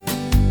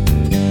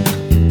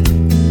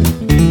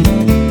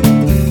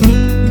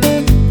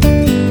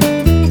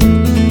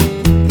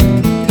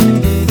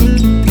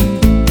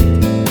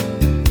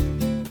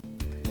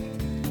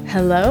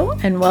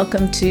and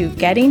welcome to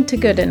Getting to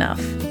Good Enough,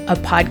 a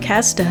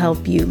podcast to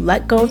help you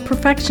let go of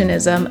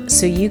perfectionism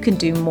so you can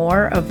do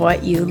more of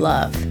what you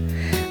love.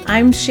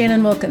 I'm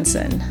Shannon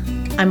Wilkinson.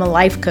 I'm a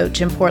life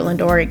coach in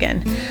Portland,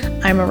 Oregon.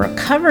 I'm a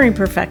recovering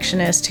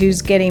perfectionist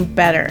who's getting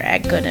better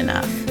at good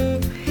enough.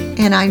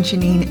 And I'm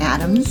Janine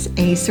Adams,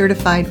 a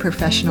certified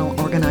professional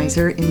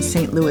organizer in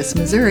St. Louis,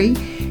 Missouri,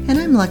 and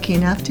I'm lucky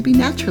enough to be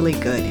naturally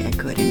good at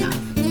good enough.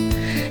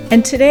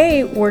 And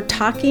today we're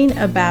talking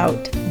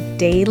about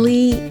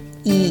daily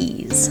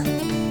ease. Hey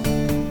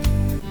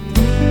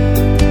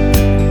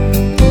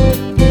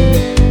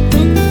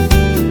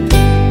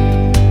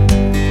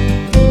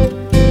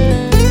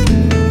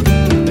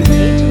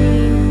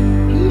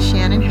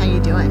Shannon, how you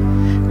doing?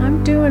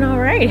 I'm doing all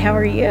right. How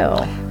are you?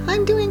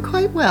 I'm doing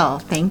quite well,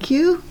 thank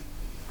you.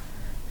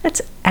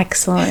 That's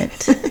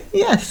excellent.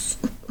 Yes.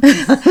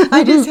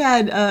 I just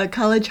had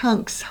college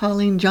hunks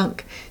hauling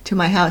junk to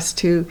my house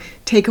to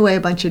take away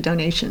a bunch of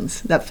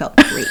donations. That felt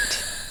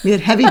great. We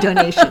had heavy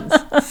donations,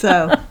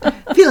 so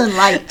feeling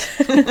light.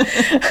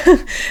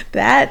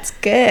 That's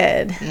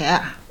good.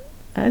 Yeah.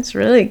 That's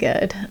really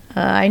good.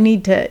 I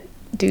need to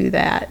do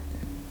that.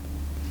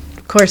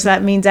 Of course,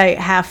 that means I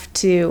have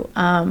to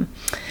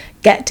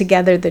get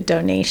together the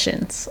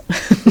donations.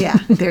 Yeah,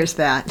 there's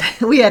that.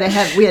 We have a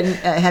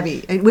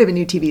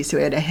new TV, so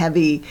we had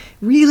a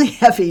really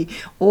heavy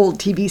old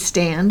TV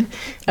stand.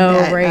 Oh,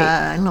 that, right.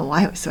 I don't know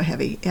why it was so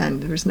heavy,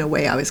 and there was no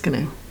way I was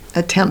going to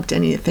attempt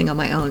anything on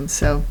my own.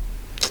 So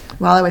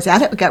while I was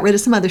at it, we got rid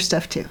of some other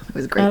stuff too. It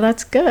was great. Oh,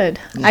 that's good.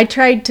 Yeah. I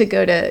tried to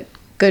go to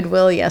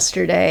Goodwill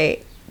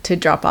yesterday to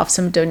drop off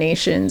some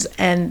donations,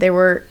 and there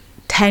were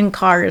 10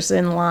 cars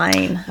in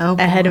line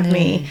ahead of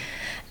me.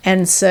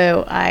 And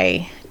so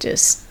I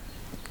just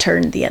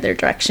turned the other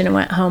direction and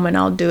went home, and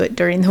I'll do it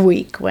during the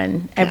week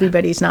when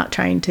everybody's not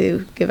trying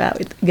to give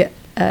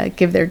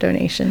their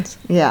donations.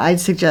 Yeah, I'd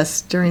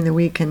suggest during the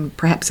week and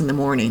perhaps in the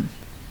morning.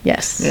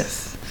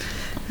 Yes.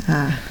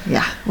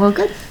 Yeah, well,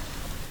 good.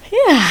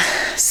 Yeah,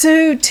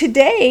 so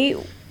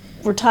today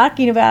we're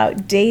talking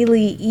about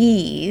daily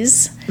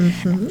ease,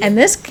 and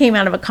this came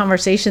out of a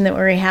conversation that we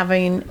were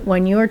having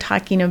when you were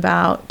talking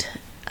about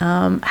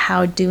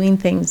how doing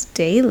things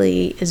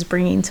daily is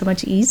bringing so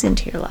much ease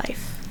into your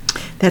life.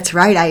 That's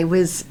right. I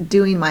was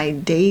doing my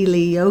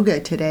daily yoga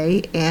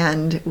today,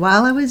 and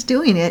while I was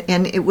doing it,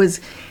 and it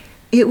was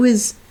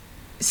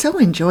so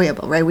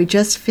enjoyable, right? We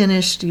just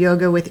finished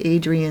yoga with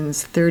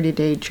Adrienne's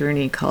 30-day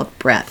journey called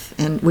Breath,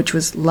 and which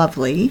was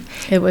lovely.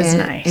 It was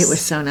nice. It was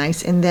so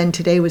nice. And then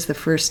today was the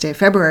first day of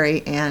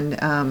February,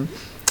 and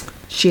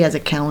she has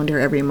a calendar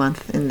every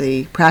month, and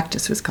the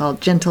practice was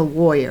called Gentle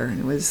Warrior,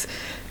 and it was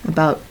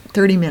about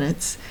 30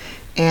 minutes,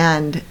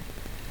 and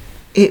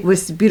it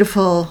was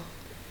beautiful,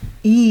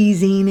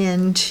 easing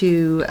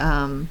into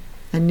a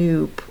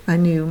new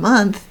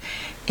month,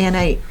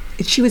 and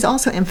she was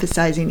also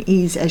emphasizing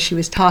ease as she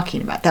was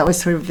talking about. That was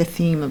sort of the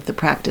theme of the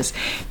practice.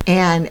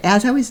 And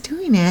as I was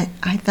doing it,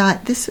 I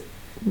thought this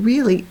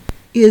really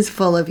is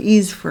full of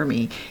ease for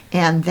me,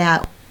 and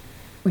that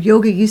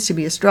yoga used to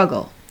be a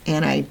struggle,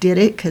 and I did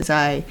it because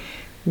I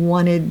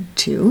wanted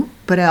to,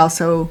 but I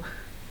also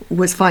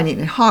was finding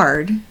it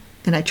hard,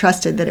 and I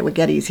trusted that it would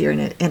get easier, and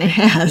it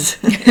has.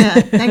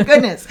 Thank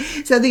goodness.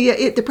 So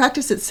the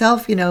practice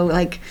itself,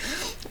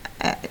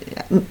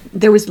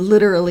 there was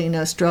literally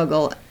no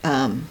struggle.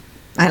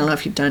 I don't know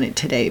if you've done it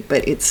today,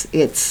 but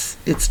it's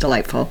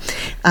delightful.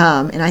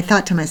 And I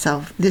thought to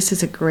myself, this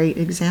is a great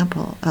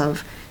example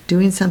of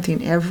doing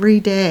something every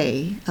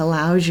day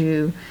allows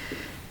it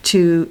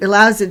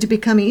to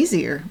become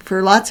easier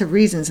for lots of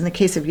reasons. In the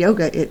case of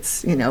yoga,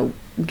 it's,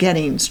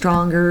 getting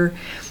stronger,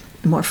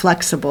 more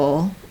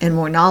flexible, and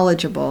more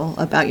knowledgeable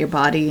about your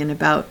body and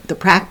about the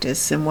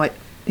practice and what,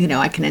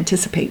 I can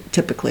anticipate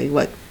typically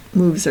what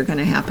moves are going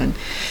to happen.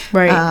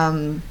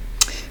 Right.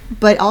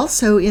 But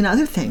also in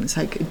other things,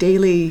 like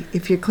daily,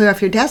 if you clear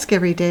off your desk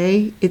every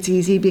day, it's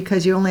easy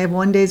because you only have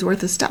one day's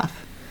worth of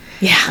stuff.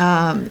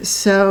 Yeah.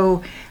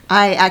 So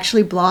I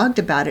actually blogged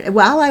about it.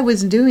 While I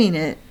was doing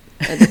it,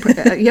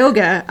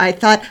 yoga, I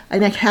thought,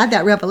 and I had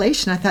that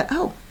revelation, I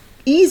thought,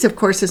 ease, of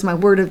course, is my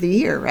word of the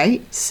year,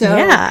 right? So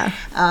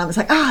it's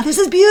like, this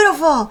is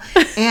beautiful.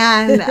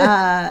 And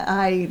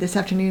this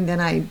afternoon, then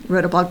I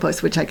wrote a blog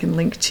post, which I can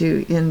link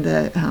to in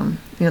the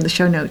the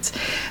show notes.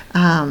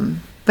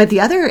 But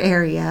the other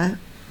area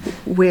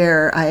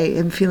where I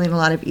am feeling a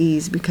lot of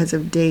ease because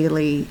of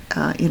daily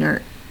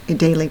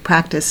daily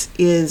practice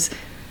is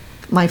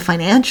my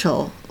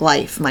financial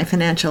life, my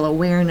financial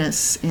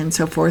awareness, and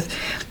so forth.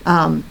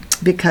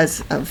 Because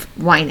of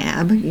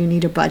YNAB, you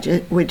need a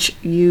budget, which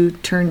you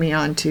turned me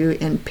on to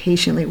and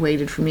patiently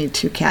waited for me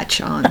to catch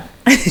on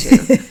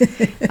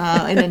to.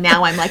 And then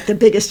now I'm like the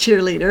biggest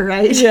cheerleader,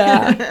 right?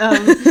 Yeah.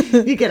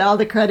 You get all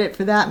the credit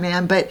for that,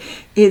 man. But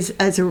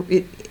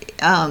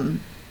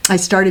I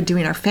started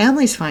doing our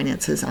family's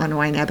finances on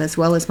YNAB as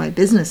well as my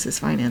business's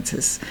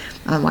finances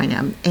on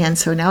YNAB. And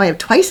so now I have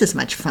twice as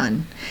much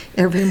fun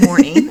every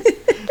morning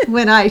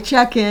when I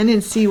check in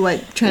and see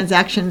what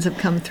transactions have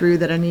come through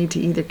that I need to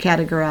either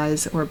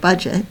categorize or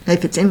budget,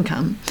 if it's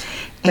income.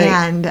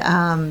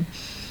 Right.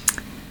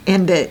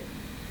 And that,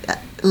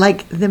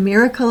 like, the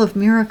miracle of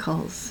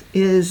miracles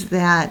is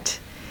that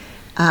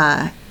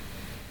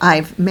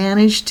I've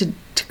managed to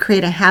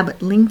create a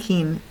habit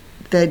linking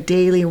the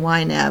daily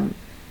YNAB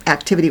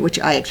activity, which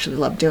I actually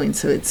love doing.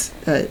 So it's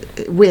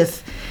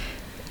with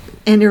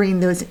entering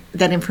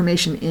that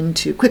information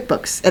into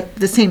QuickBooks at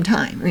the same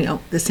time,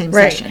 the same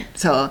session.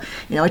 So,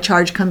 a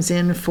charge comes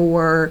in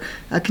for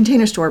a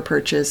Container Store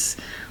purchase,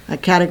 I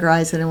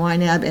categorize it in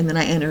YNAB, and then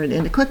I enter it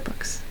into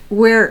QuickBooks.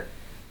 Where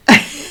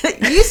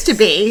it used to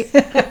be,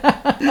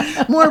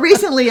 more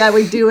recently I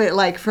would do it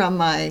like from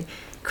my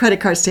credit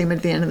card statement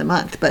at the end of the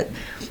month, but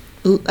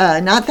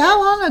not that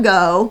long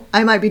ago,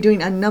 I might be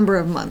doing a number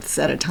of months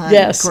at a time.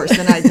 Yes. Of course,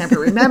 then I'd never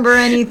remember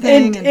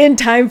anything. In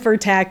time for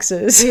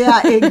taxes.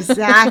 Yeah,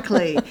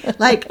 exactly.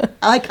 Like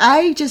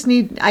I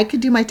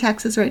could do my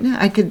taxes right now.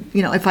 I could,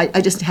 if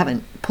I just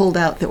haven't pulled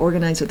out the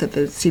organizer that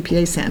the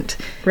CPA sent.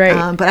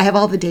 Right. But I have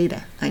all the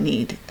data I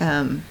need.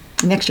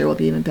 Next year will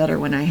be even better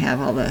when I have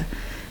all the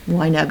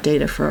YNAB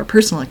data for our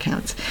personal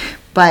accounts.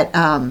 But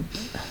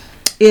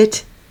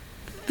it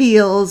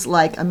feels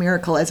like a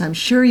miracle, as I'm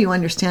sure you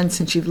understand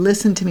since you've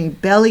listened to me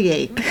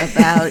bellyache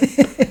about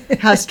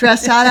how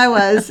stressed out I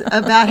was,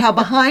 about how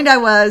behind I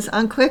was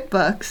on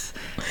QuickBooks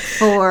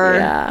for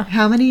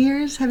how many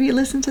years have you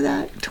listened to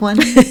that?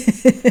 20?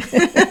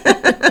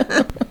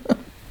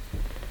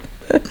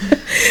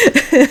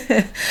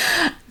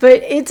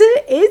 But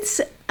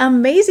it's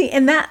amazing,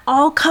 and that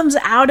all comes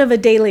out of a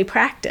daily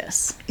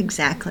practice.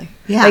 Exactly.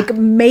 Yeah. Like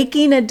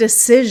making a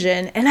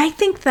decision, and I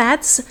think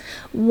that's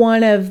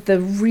one of the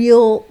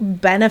real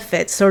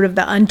benefits, sort of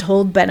the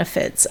untold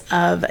benefits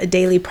of a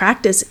daily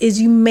practice,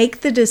 is you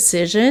make the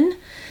decision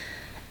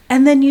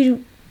and then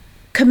you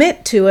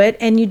commit to it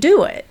and you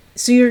do it.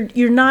 So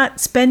you're not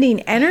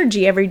spending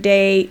energy every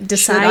day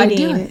deciding.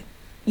 Should I do it?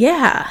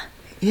 Yeah.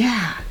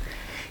 Yeah.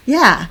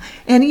 Yeah.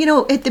 And,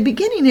 at the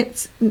beginning,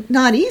 it's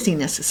not easy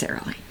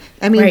necessarily.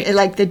 I mean,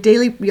 like the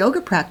daily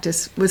yoga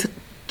practice was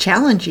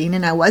challenging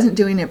and I wasn't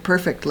doing it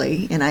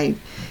perfectly. And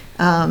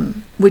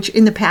which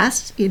in the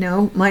past,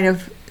 might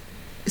have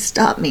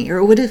stopped me,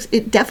 or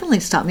it definitely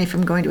stopped me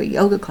from going to a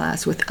yoga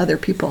class with other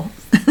people.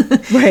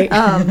 Right.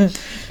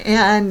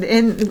 And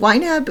in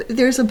YNAB,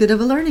 there's a bit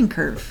of a learning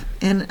curve.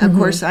 And of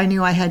course, I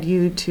knew I had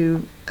you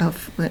to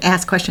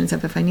ask questions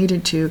if I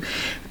needed to.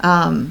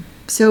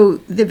 So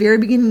the very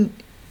beginning,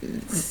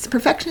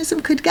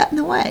 perfectionism could get in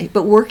the way,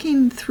 but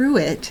working through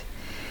it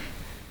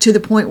to the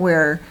point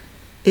where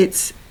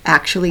it's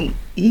actually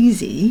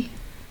easy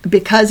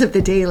because of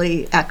the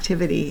daily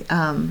activity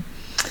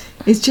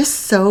is just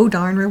so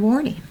darn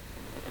rewarding.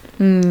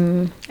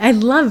 I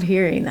love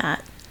hearing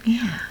that.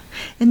 Yeah.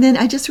 And then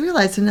I just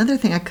realized another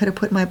thing I could have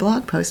put in my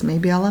blog post,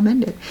 maybe I'll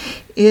amend it,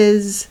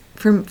 is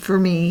for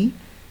me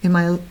in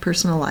my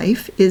personal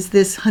life is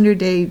this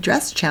 100-day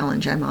dress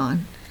challenge I'm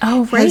on.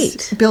 Oh, right.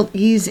 Has built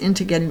ease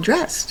into getting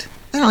dressed.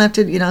 I don't have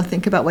to,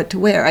 think about what to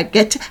wear. I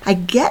get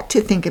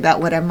to think about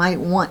what I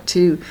might want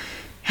to,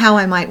 how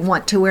I might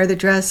want to wear the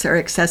dress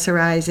or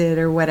accessorize it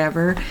or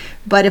whatever.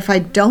 But if I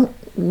don't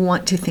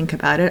want to think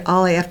about it,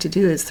 all I have to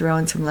do is throw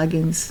in some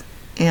leggings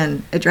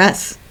and a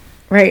dress.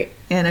 Right.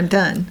 And I'm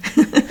done.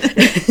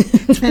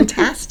 It's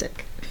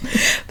fantastic.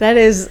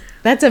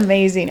 That's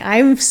amazing.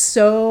 I'm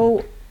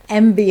so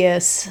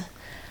envious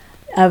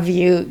of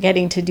you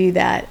getting to do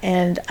that,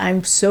 and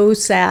I'm so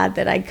sad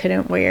that I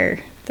couldn't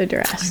wear the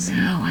dress. I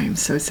know, I'm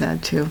so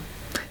sad too.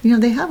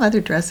 They have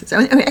other dresses. I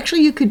mean,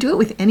 actually, you could do it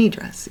with any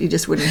dress. You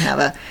just wouldn't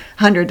have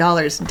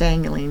 $100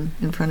 dangling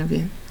in front of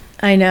you.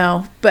 I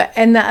know,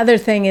 and the other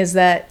thing is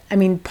that,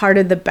 part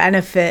of the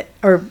benefit,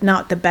 or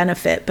not the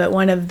benefit, but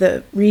one of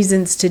the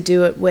reasons to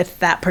do it with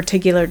that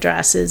particular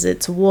dress is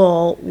it's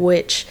wool,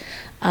 which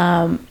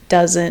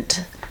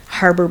doesn't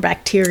harbor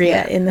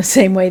bacteria in the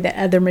same way that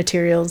other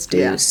materials do.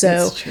 Yeah,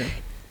 so that's true.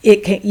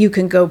 You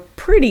can go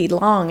pretty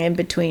long in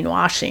between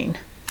washing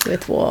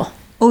with wool.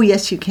 Oh,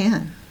 yes, you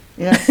can.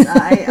 Yes,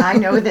 I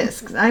know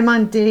this. I'm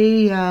on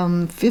day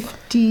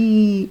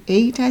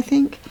 58, I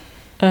think.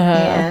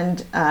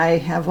 And I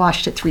have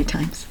washed it 3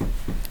 times.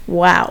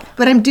 Wow.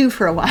 But I'm due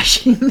for a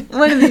washing.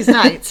 One of these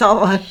nights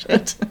I'll wash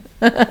it.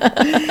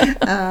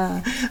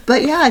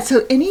 But yeah,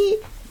 so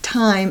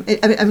anytime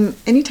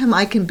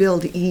I can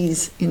build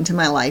ease into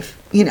my life,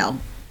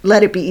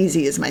 let it be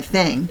easy is my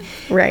thing.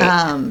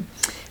 Right.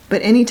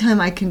 But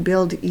anytime I can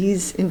build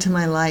ease into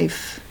my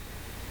life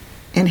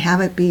and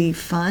have it be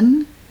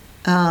fun,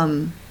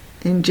 and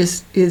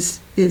just is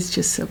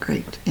just so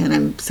great. And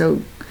I'm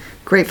so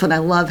grateful, and I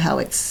love how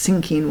it's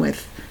syncing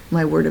with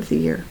my word of the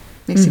year.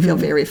 Makes me feel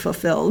very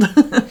fulfilled.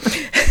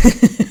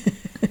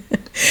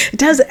 It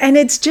does, and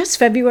it's just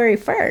February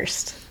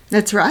 1st.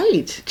 That's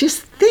right.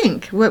 Just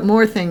think what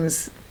more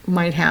things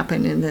might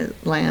happen in the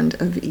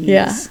land of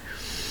ease.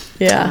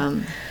 Yeah.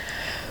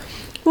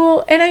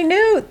 Well, and I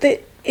know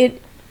that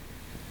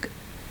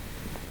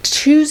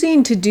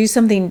choosing to do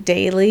something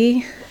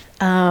daily,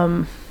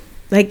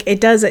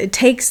 it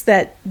takes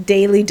that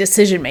daily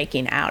decision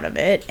making out of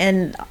it,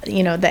 and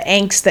the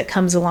angst that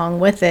comes along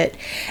with it,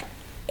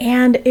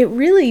 and it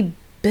really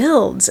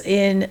builds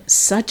in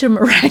such a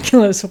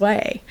miraculous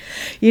way.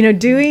 You know,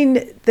 doing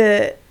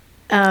the,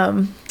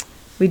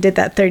 we did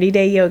that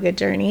 30-day yoga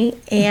journey,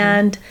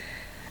 and,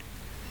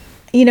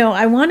 you know,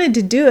 I wanted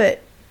to do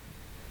it,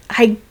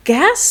 I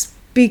guess,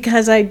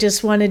 because I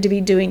just wanted to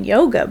be doing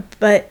yoga,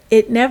 but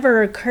it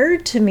never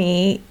occurred to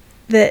me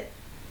that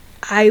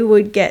I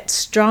would get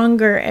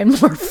stronger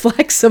and more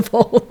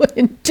flexible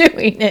in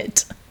doing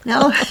it.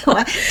 No, that's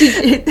funny.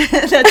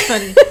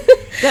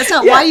 That's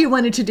not why you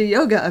wanted to do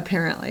yoga,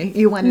 apparently.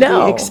 You wanted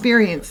to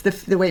experience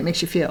the way it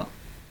makes you feel.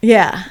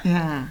 Yeah.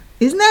 Yeah.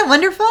 Isn't that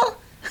wonderful?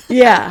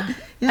 Yeah.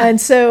 And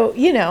so,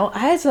 you know,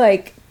 I was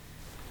like,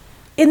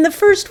 in the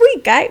first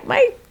week,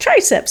 my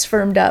triceps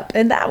firmed up,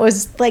 and that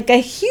was like a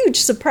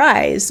huge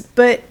surprise.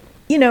 But,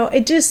 you know,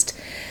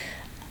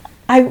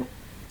 I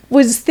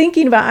was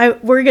thinking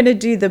about, we're going to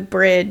do the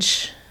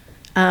bridge,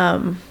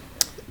 the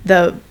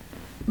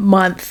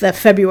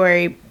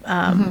February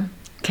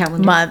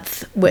calendar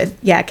month with,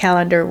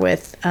 calendar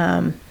with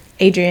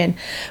Adrian.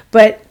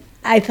 But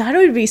I thought it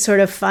would be sort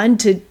of fun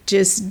to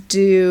just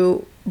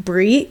do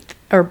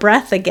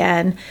breath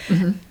again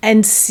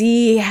and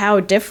see how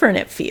different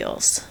it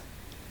feels.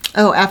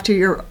 Oh, after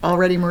you're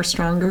already more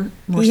stronger and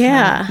more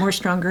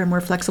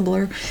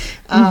flexibler.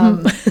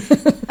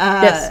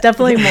 Yes,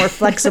 definitely more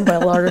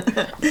flexible. Oh,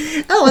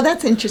 well,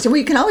 that's interesting. Well,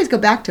 you can always go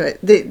back to it.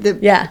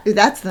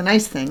 That's the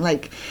nice thing.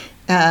 Like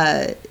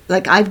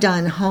I've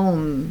done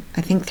home,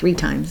 I think 3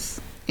 times,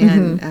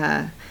 and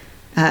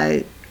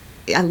I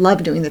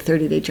love doing the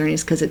 30-day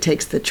journeys because it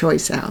takes the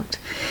choice out.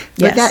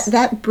 But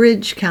that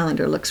bridge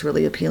calendar looks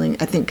really appealing,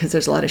 I think, because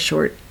there's a lot of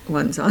short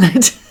ones on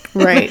it.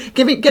 Right.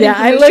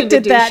 I looked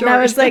at that and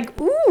I was like,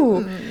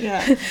 ooh,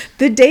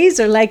 the days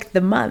are like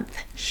the month,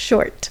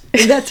 short.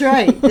 That's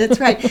right. That's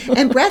right.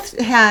 And Breath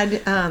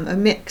had a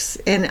mix,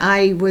 and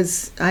I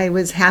was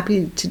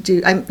happy to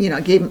do. I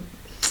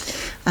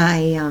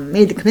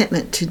made the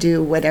commitment to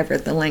do whatever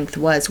the length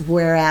was,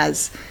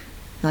 whereas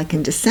like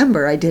in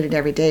December, I did it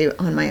every day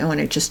on my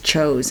own. I just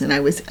chose, and I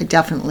was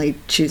definitely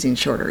choosing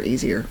shorter,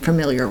 easier,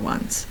 familiar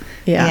ones.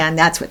 Yeah. And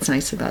that's what's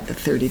nice about the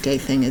 30-day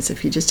thing is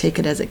if you just take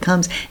it as it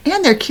comes,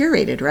 and they're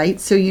curated, right?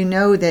 So you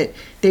know that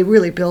they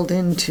really build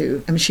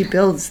into. I mean, she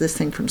builds this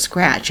thing from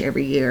scratch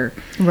every year,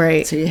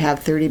 right? So you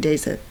have 30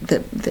 days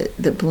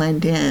that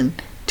blend in.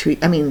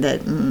 What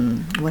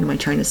am I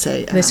trying to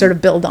say? They sort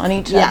of build on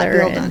each other.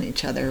 Yeah, build on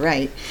each other,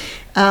 right?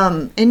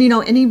 And you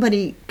know,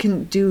 anybody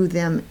can do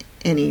them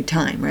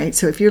anytime, right?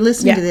 So if you're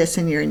listening to this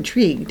and you're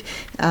intrigued,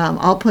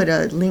 I'll put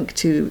a link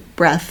to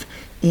Breath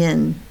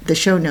in the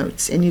show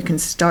notes, and you can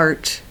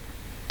start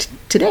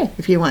today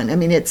if you want. I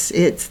mean, it's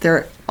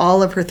there.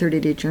 All of her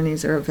 30-day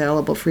journeys are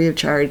available free of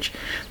charge.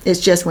 It's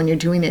just when you're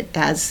doing it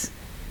as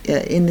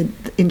in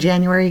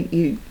January,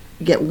 you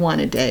get one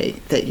a day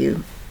that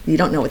you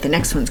don't know what the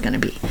next one's going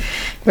to be.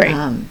 Right.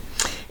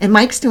 And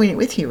Mike's doing it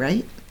with you,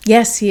 right?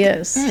 Yes, he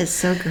is. That is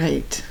so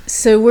great.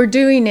 So we're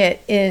doing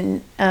it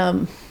in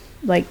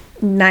like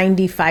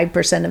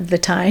 95% of the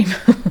time.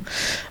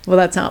 Well,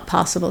 that's not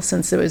possible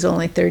since it was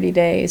only 30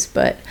 days,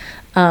 but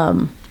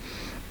we're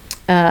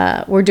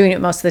doing it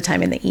most of the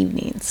time in the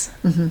evenings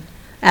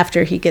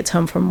after he gets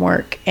home from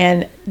work.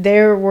 And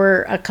there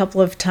were a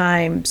couple of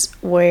times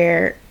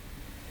where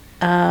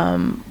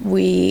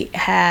we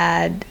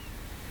had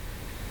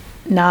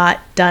not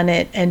done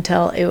it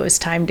until it was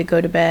time to go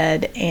to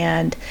bed.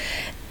 And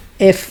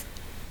if,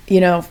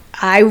 you know,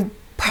 I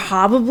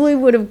probably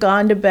would have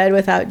gone to bed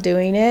without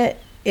doing it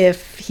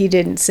if he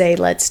didn't say,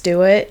 let's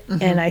do it.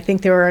 And I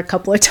think there were a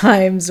couple of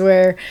times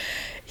where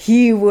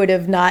he would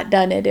have not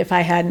done it if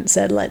I hadn't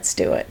said, let's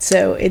do it.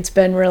 So it's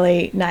been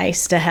really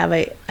nice to have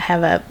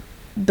a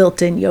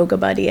built-in yoga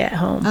buddy at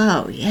home.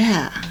 Oh,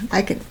 yeah.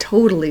 I could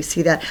totally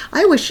see that.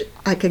 I wish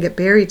I could get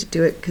Barry to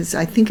do it because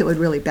I think it would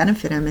really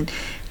benefit him. And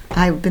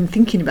I've been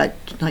thinking about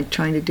like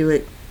trying to do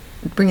it,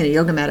 bringing a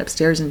yoga mat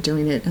upstairs and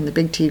doing it on the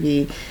big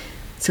TV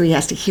so he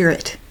has to hear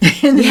it.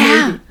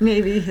 And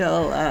maybe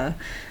he'll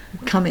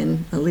come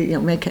in, you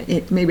know,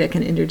 maybe I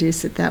can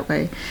introduce it that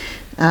way.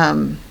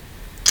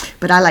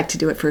 But I like to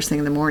do it first thing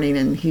in the morning,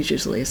 and he's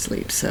usually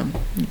asleep, so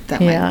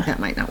that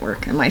might not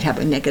work. It might have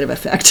a negative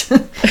effect.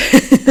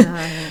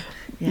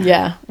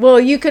 Yeah. Well,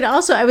 you could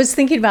also, I was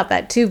thinking about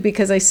that too,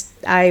 because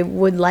I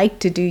would like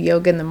to do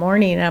yoga in the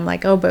morning, and I'm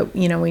like, oh, but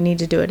you know, we need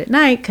to do it at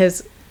night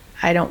because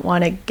I don't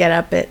want to get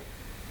up at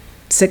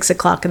 6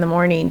 o'clock in the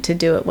morning to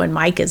do it when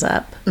Mike is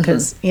up,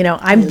 because you know,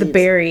 I'm the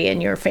Barry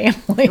in your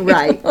family.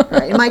 Right.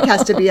 And Mike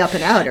has to be up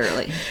and out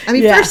early. I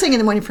mean, first thing in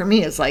the morning for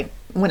me is like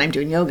when I'm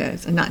doing yoga,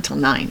 it's not till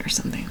 9 or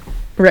something.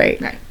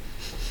 Right.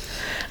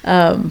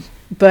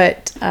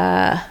 But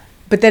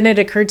then it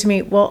occurred to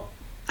me, well,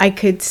 I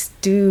could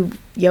do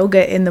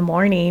yoga in the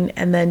morning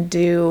and then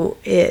do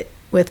it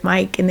with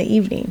Mike in the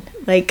evening.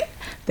 Like,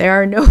 there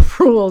are no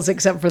rules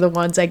except for the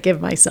ones I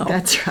give myself.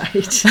 That's right.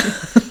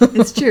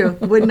 It's true.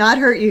 It would not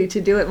hurt you to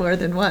do it more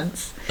than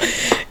once.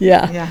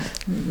 Yeah,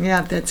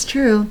 that's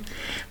true.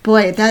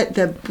 Boy, all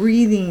the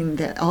breathing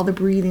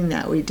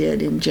that we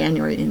did in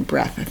January in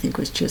Breath, I think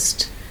was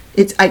just,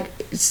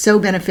 it's so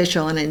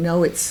beneficial, and I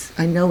know it's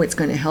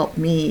going to help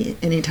me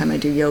anytime I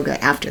do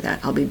yoga. After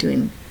that, I'll be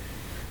doing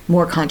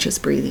more conscious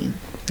breathing,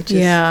 which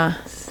is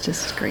it's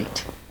just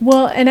great.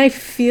 Well, and I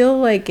feel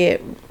like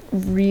it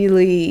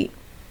really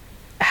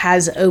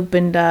has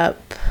opened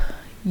up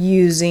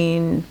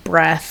using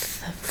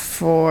breath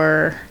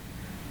for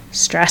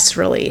stress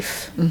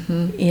relief.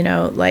 You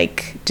know,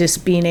 like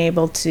just being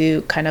able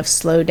to kind of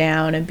slow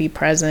down and be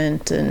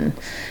present and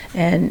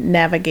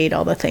navigate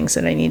all the things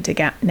that I need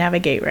to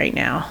navigate right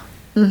now.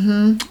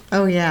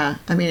 Oh yeah,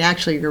 I mean,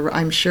 actually,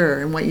 I'm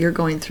sure, and what you're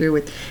going through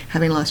with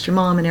having lost your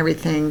mom and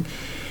everything,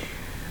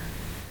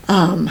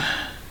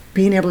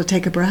 being able to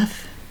take a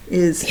breath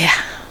is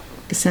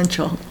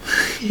essential.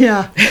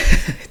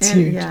 It's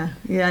huge.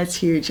 It's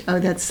huge. Oh,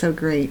 that's so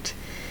great.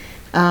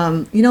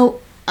 You know,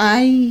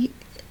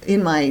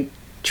 in my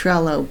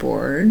Trello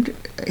board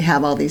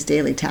have all these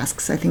daily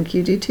tasks. I think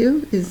you do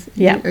too.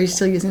 Are you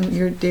still using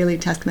your daily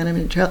task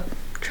management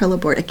Trello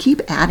board? I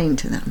keep adding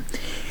to them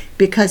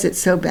because it's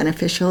so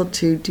beneficial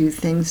to do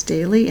things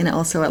daily, and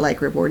also I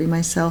like rewarding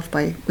myself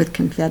with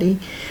confetti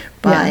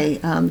by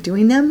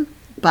doing them.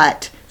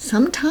 But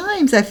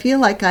sometimes I feel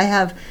like I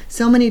have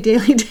so many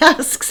daily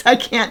tasks I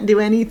can't do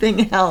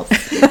anything else,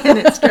 and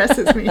it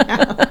stresses me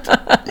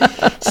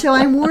out. So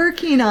I'm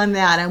working on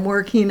that. I'm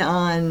working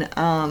on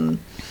I'm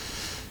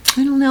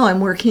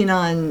working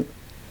on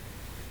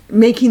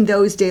making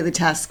those daily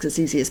tasks as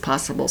easy as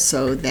possible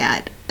so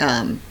that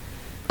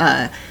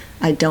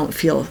I don't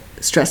feel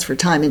stressed for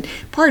time. And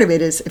part of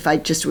it is if I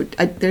just would,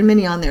 there are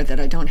many on there that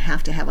I don't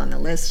have to have on the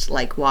list,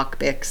 like walk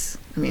Bix.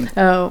 I mean,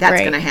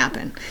 that's going to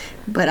happen.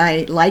 But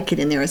I like it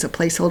in there as a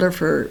placeholder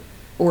for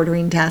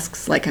ordering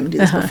tasks, like I'm going to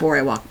do this before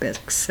I walk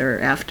Bix or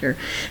after.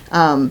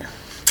 And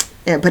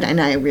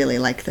I really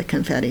like the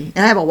confetti.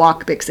 And I have a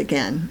walk Bix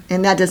again,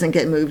 and that doesn't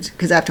get moved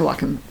because I have to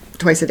walk him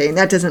twice a day, and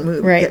that doesn't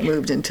get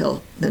moved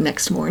until the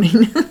next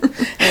morning.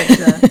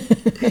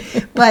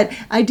 But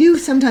I do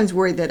sometimes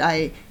worry that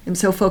I am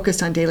so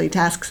focused on daily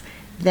tasks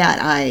that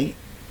I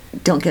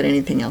don't get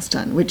anything else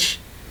done, which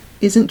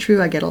isn't true.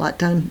 I get a lot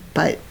done,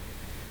 but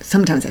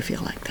sometimes I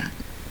feel like that.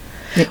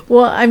 Yeah.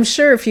 Well, I'm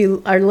sure if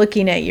you are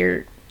looking at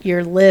your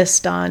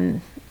list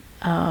on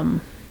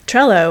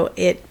Trello,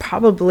 it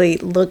probably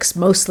looks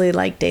mostly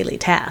like daily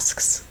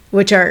tasks,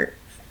 which are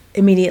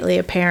immediately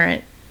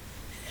apparent,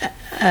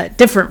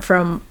 different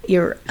from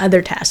your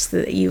other tasks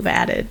that you've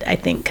added, I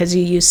think, because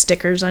you use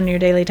stickers on your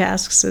daily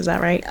tasks. Is that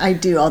right? I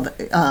do.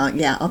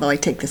 Although I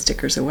take the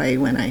stickers away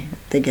when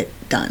they get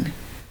done.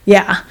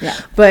 Yeah.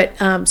 But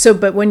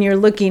but when you're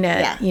looking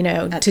at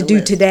to do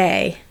list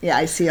today. Yeah,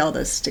 I see all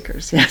those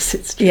stickers. Yes,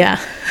 it's true. Yeah.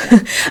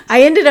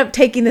 I ended up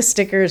taking the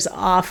stickers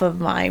off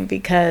of mine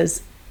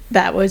because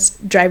that was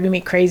driving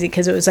me crazy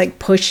because it was like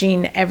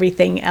pushing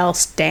everything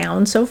else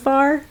down so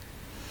far.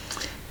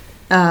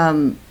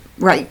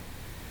 Right.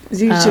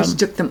 You just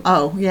took them.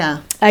 Oh,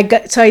 yeah.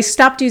 So I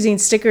stopped using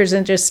stickers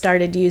and just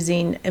started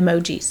using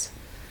emojis.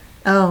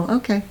 Oh,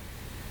 okay.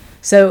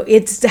 So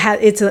it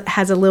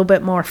has a little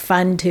bit more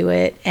fun to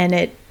it, and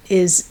I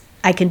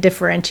can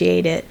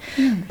differentiate it,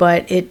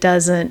 but it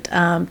doesn't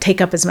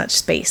take up as much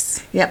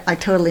space. Yep, I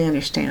totally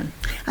understand.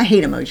 I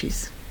hate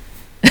emojis,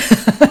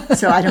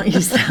 so I don't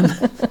use them.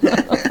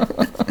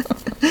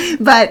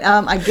 But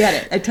I get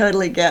it. I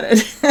totally get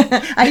it.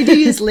 I do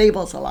use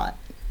labels a lot.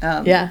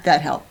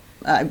 That help.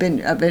 I've been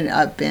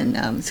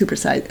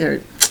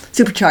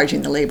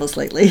supercharging the labels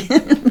lately.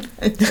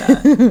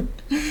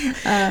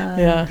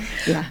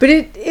 But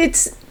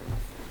it's.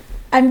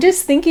 I'm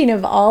just thinking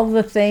of all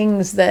the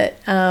things that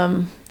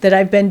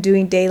I've been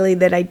doing daily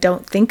that I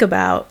don't think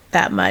about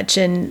that much,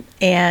 and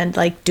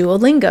like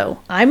Duolingo.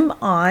 I'm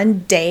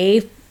on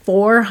day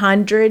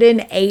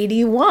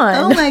 481.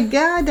 Oh my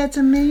God, that's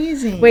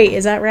amazing! Wait,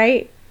 is that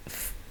right?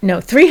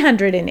 No,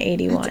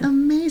 381. That's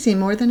amazing.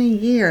 More than a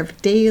year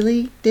of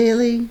daily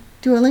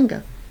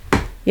Duolingo.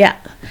 Yeah.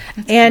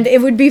 And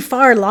it would be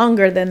far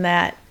longer than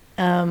that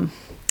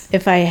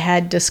if I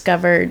had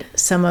discovered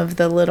some of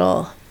the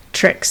little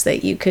tricks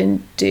that you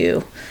can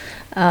do,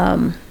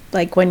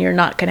 like when you're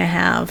not going to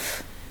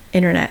have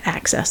internet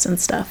access and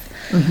stuff.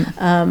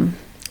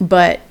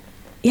 But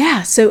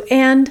yeah,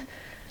 and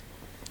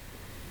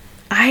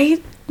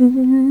I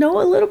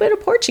know a little bit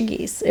of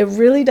Portuguese. It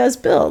really does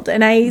build.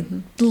 And I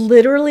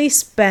literally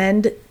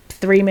spend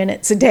 3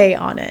 minutes a day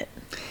on it.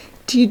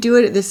 Do you do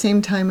it at the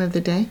same time of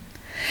the day?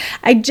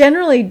 I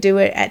generally do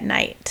it at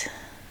night,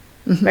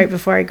 right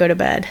before I go to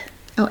bed.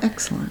 Oh,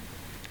 excellent.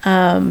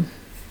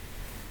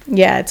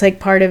 Yeah, it's like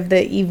part of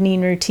the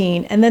evening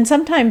routine. And then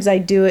sometimes I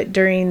do it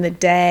during the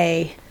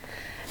day,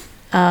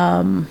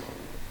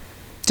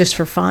 just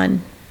for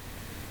fun.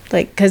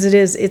 Like, because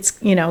it's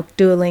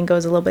Duolingo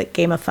is a little bit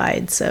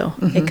gamified, so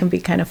it can be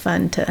kind of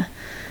fun to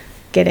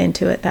get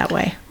into it that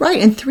way. Right,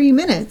 in 3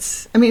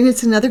 minutes. I mean,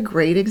 it's another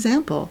great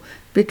example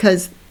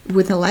because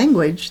with a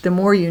language, the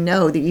more you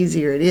know, the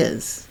easier it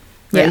is.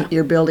 Right? Yeah.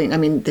 You're building, I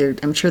mean,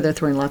 I'm sure they're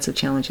throwing lots of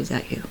challenges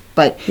at you,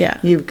 but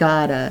you've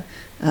got a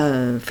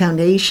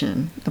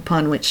foundation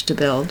upon which to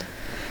build.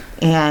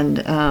 And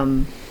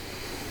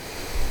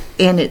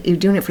and you're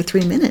doing it for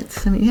 3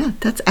 minutes. I mean, yeah,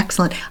 that's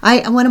excellent.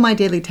 One of my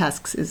daily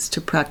tasks is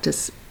to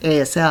practice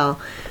ASL,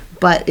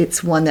 but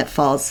it's one that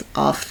falls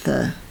off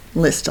the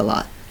list a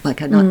lot.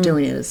 Like, I'm not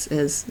doing it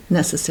as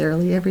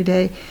necessarily every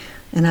day,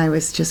 and I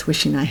was just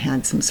wishing I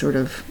had some sort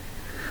of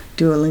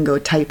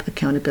Duolingo type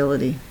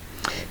accountability,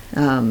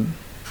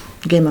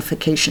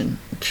 gamification,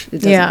 which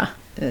it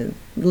doesn't,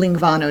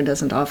 Lingvano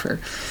doesn't offer.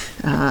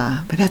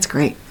 But that's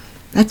great.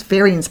 That's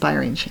very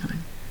inspiring, Shannon.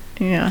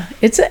 Yeah,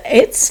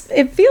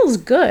 it feels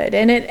good,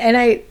 and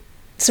it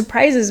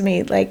surprises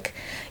me. Like,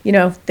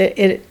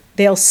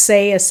 they'll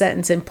say a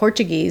sentence in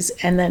Portuguese,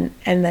 and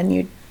then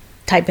you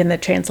type in the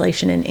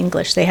translation in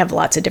English. They have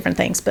lots of different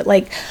things, but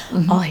like,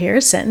 I'll hear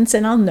a sentence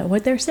and I'll know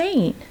what they're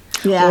saying.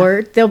 Yeah.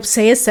 Or they'll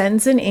say a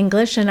sentence in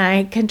English and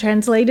I can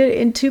translate it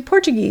into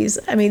Portuguese.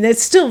 I mean,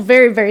 it's still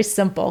very, very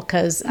simple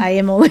because I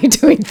am only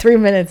doing 3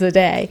 minutes a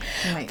day.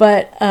 Right.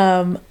 But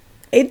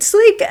it's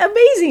like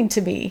amazing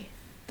to me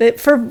that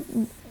for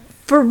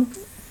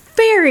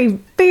very,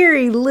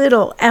 very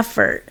little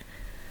effort,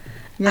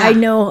 I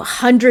know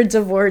hundreds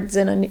of words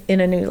in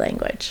a new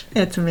language.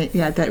 It's amazing.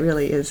 Yeah, that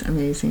really is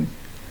amazing.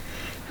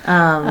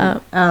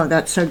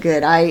 That's so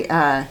good.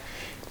 I'm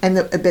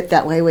a bit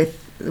that way with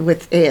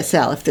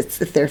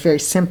ASL. If they're very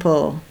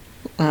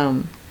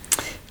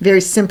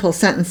simple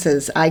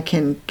sentences, I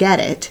can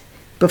get it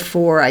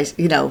before as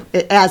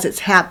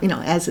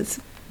it's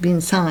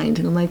being signed,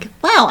 and I'm like,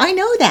 wow, I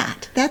know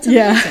that. That's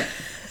amazing.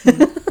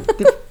 Yeah.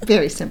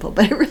 Very simple,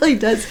 but it really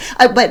does.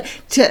 But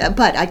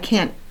I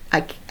can't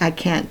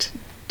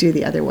do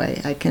the other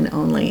way. I can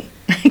only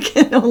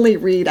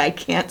read. I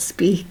can't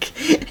speak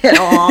at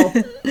all.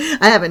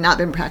 I haven't not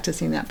been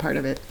practicing that part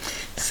of it,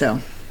 so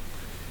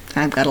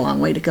I've got a long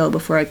way to go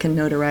before I can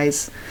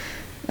notarize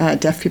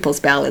deaf people's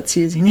ballots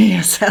using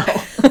ASL.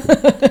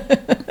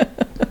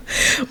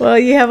 Well,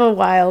 you have a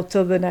while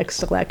till the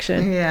next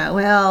election. Yeah,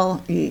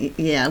 well,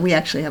 yeah, we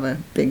actually have a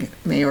big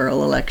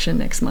mayoral election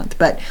next month.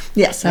 But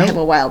yes, I have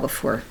a while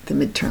before the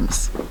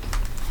midterms.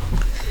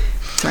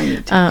 So I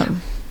need to.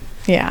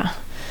 Yeah.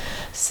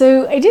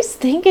 So I just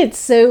think it's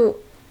so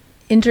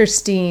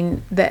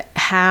interesting that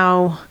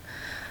how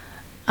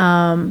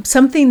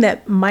something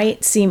that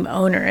might seem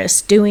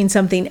onerous, doing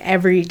something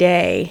every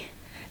day,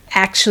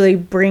 actually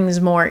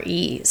brings more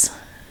ease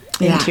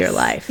into your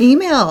life.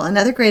 Email,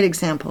 another great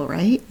example,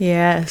 right?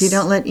 Yes. If you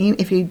don't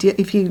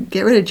if you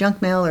get rid of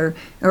junk mail or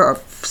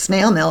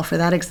snail mail for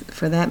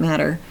that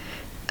matter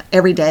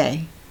every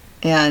day,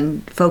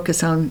 and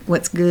focus on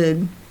what's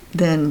good,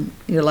 then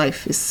your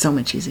life is so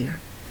much easier.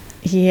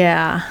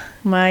 Yeah,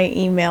 my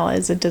email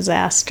is a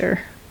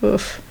disaster.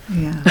 Oof.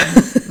 Yeah,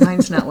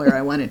 mine's not where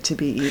I want it to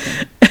be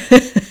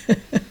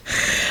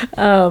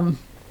either.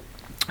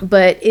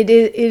 But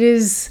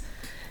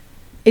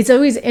it's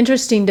always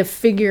interesting to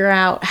figure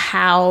out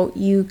how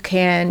you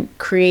can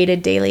create a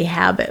daily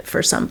habit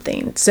for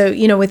something. So,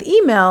 with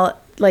email,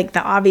 like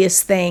the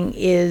obvious thing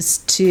is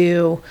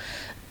to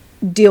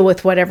deal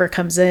with whatever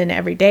comes in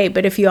every day.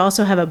 But if you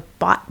also have a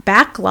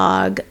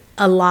backlog,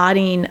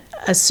 allotting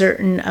a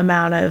certain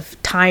amount of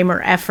time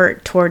or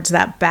effort towards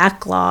that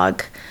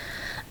backlog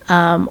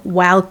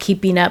while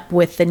keeping up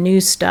with the new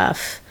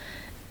stuff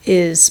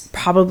is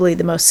probably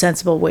the most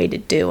sensible way to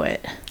do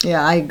it.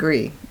 Yeah, I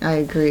agree.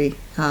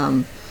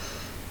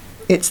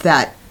 It's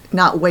that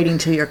not waiting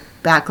till your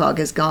backlog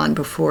is gone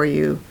before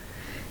you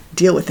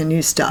deal with the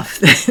new stuff.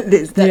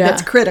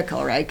 That's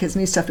critical, right? Because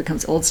new stuff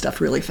becomes old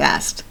stuff really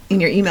fast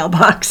in your email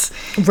box.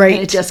 Right.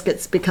 And it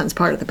just becomes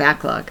part of the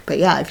backlog. But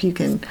yeah, if you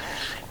can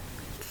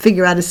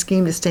figure out a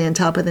scheme to stay on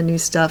top of the new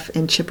stuff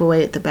and chip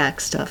away at the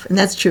back stuff. And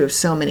that's true of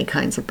so many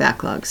kinds of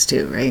backlogs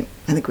too, right?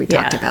 I think we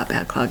talked about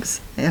backlogs.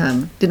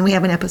 Didn't we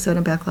have an episode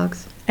on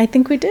backlogs? I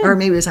think we did. Or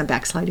maybe it was on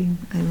backsliding.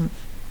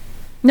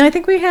 No, I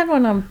think we had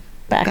one on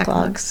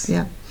backlogs.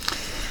 Yeah.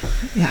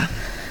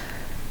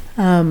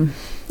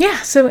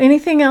 So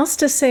anything else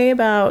to say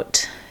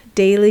about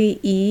daily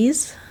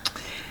ease?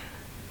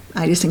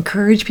 I just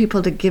encourage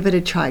people to give it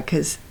a try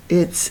because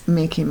it's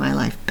making my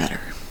life better.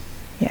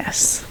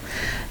 Yes.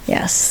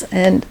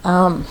 And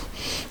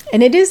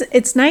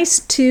it's nice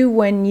too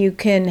when you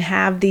can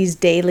have these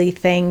daily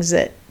things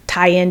that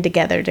tie in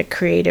together to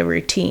create a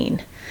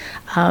routine.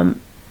 I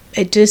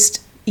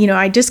just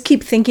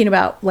keep thinking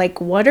about, like,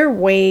 what are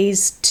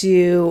ways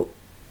to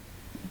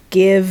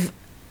give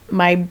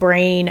my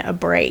brain a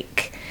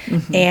break,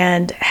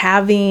 and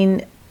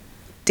having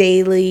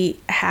daily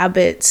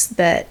habits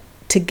that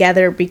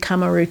together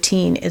become a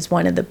routine is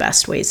one of the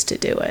best ways to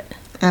do it.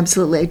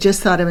 Absolutely. I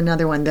just thought of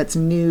another one that's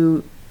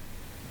new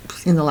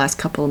in the last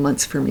couple of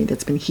months for me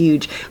that's been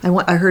huge.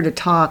 I heard a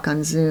talk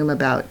on Zoom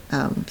about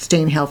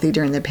staying healthy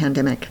during the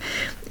pandemic,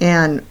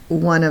 and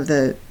one of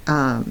the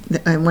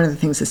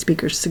things the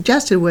speaker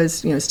suggested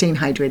was, staying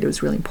hydrated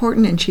was really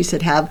important, and she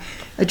said have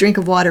a drink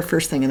of water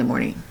first thing in the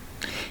morning.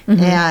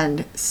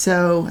 And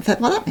so I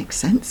thought, well, that makes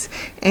sense.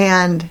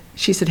 And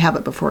she said have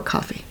it before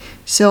coffee.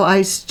 So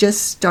I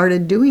just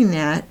started doing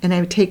that, and I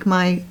would take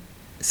my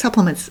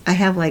supplements. I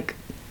have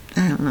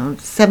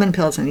 7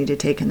 pills I need to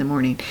take in the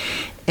morning.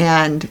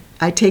 And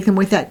I take them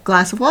with that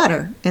glass of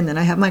water, and then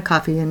I have my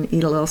coffee and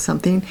eat a little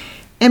something,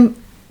 and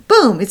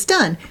boom, it's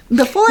done.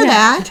 Before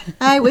that,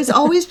 I was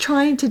always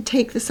trying to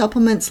take the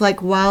supplements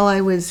like while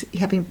I was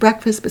having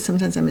breakfast, but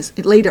sometimes I miss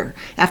it later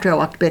after I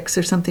walked Bix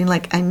or something.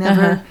 Like I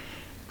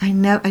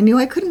knew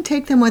I couldn't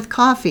take them with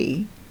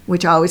coffee,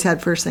 which I always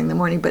had first thing in the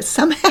morning, but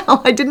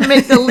somehow I didn't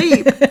make the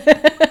leap.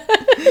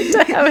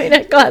 To having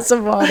a glass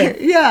of water.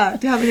 Yeah,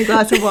 to having a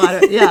glass of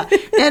water, yeah.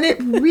 And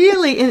it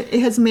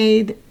has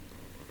made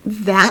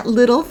that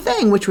little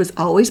thing, which was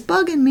always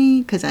bugging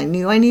me because I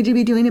knew I needed to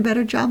be doing a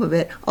better job of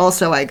it.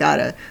 Also, I got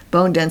a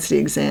bone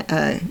density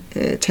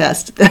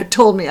test that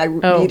told me I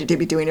needed to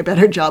be doing a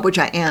better job, which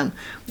I am.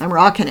 I'm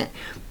rocking it,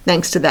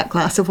 thanks to that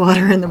glass of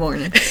water in the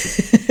morning.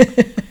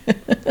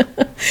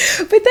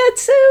 But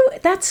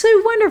that's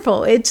so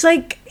wonderful. It's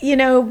like,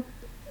 you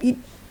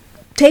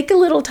take a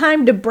little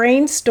time to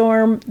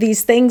brainstorm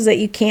these things that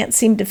you can't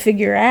seem to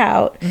figure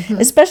out,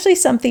 especially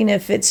something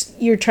if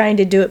you're trying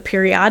to do it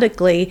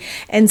periodically,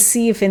 and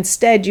see if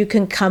instead you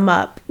can come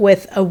up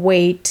with a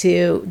way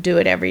to do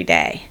it every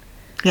day.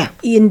 Yeah.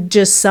 In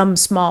just some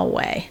small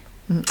way.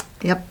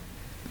 Yep.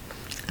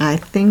 I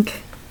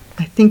think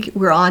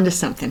we're on to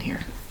something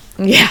here.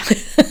 Yeah.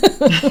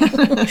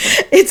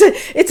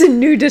 It's a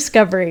new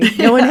discovery.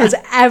 No one has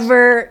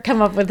ever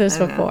come up with this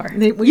before.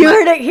 You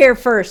heard it here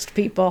first,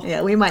 people.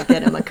 Yeah, we might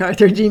get a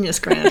MacArthur Genius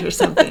Grant or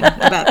something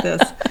about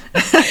this.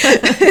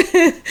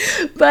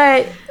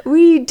 But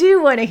we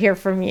do want to hear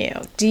from you.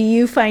 Do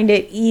you find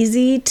it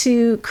easy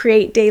to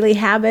create daily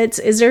habits?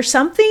 Is there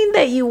something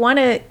that you want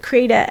to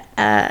create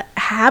a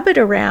habit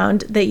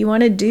around that you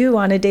want to do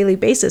on a daily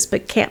basis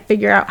but can't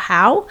figure out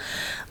how?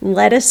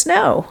 Let us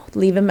know.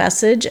 Leave a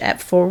message at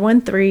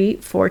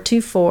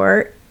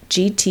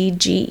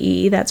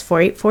 413-424-GTGE. That's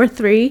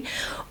 4843.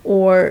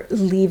 Or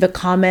leave a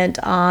comment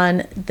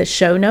on the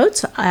show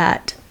notes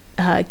at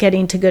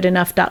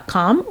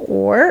gettingtogoodenough.com,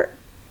 or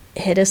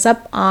hit us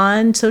up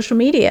on social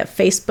media.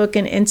 Facebook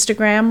and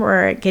Instagram,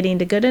 we're at Getting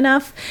to Good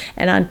Enough.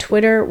 And on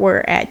Twitter,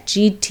 we're at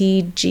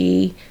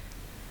GTG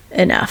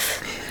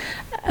Enough.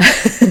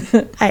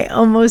 I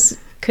almost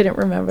couldn't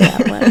remember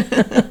that one.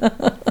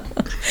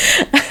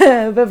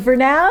 But for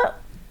now,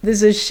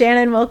 this is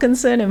Shannon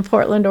Wilkinson in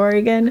Portland,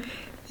 Oregon.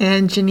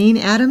 And Janine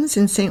Adams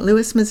in St.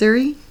 Louis,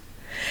 Missouri.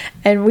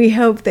 And we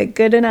hope that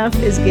good enough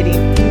is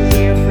getting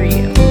easier for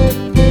you.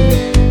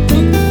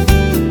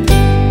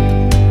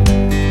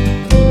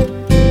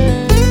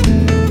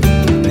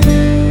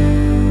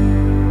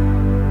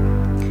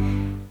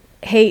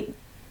 Hey,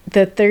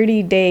 the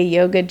 30-day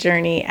yoga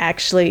journey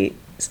actually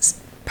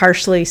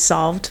partially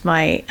solved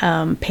my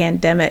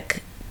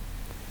pandemic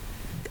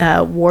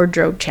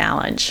wardrobe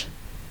challenge.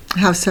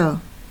 How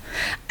so?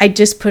 I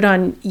just put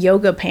on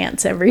yoga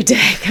pants every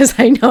day because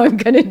I know I'm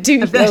going to do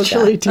yoga.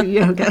 Eventually do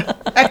yoga.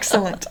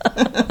 Excellent.